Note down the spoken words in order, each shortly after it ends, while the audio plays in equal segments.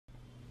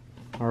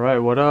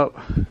Alright, what up?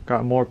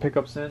 Got more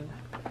pickups in.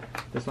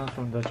 This one's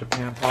from the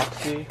Japan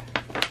Proxy.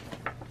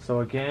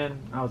 So again,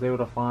 I was able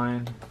to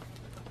find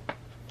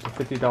the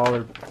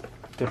 $50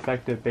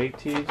 defective Bape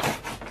tees.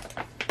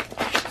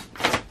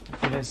 If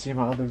you didn't see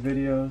my other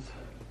videos,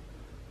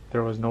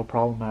 there was no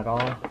problem at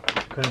all.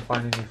 Couldn't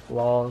find any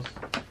flaws.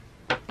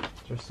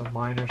 Just some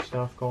minor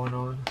stuff going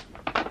on.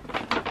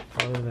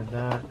 Other than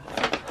that,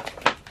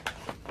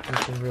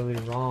 nothing really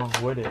wrong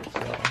with it.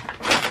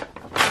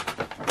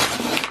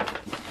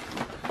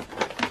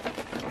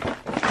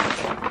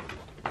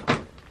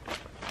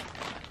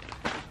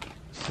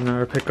 So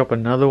now I pick up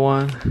another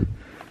one,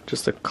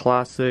 just a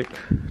classic,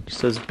 just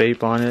says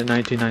Bape on it,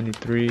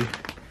 1993.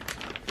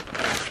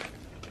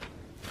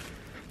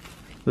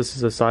 This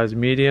is a size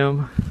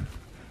medium.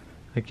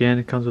 Again,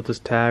 it comes with this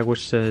tag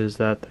which says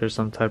that there's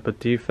some type of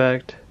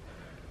defect,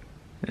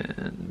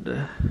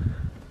 and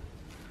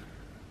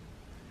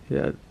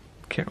yeah,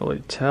 can't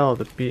really tell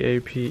the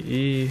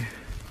BAPE.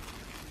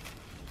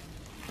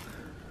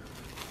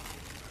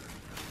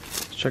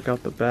 Let's check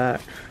out the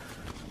back.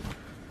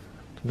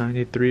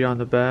 93 on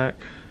the back.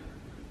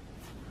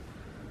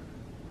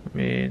 I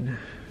mean,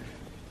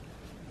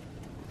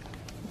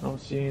 I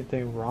don't see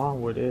anything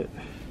wrong with it.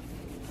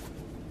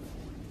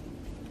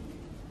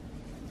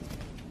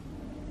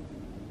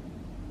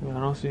 I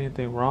don't see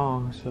anything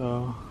wrong,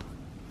 so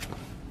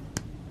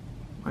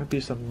might be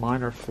some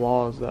minor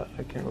flaws that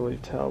I can't really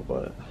tell,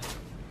 but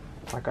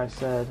like I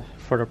said,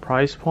 for the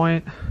price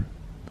point,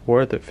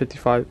 worth it.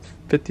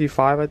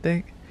 55 I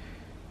think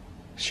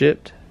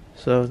shipped,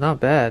 so it's not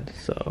bad.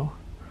 So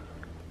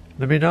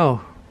let me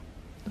know.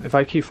 If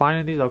I keep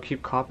finding these, I'll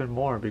keep copping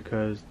more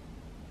because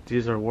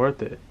these are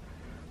worth it.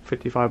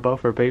 55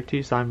 bucks for Bape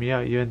tee, sign me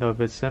out. Even though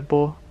if it's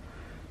simple,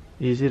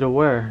 easy to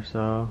wear.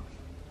 So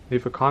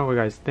leave a comment what you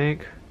guys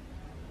think.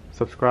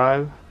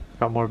 Subscribe.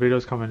 Got more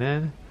videos coming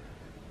in.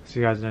 See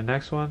you guys in the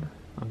next one.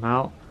 I'm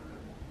out.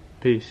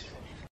 Peace.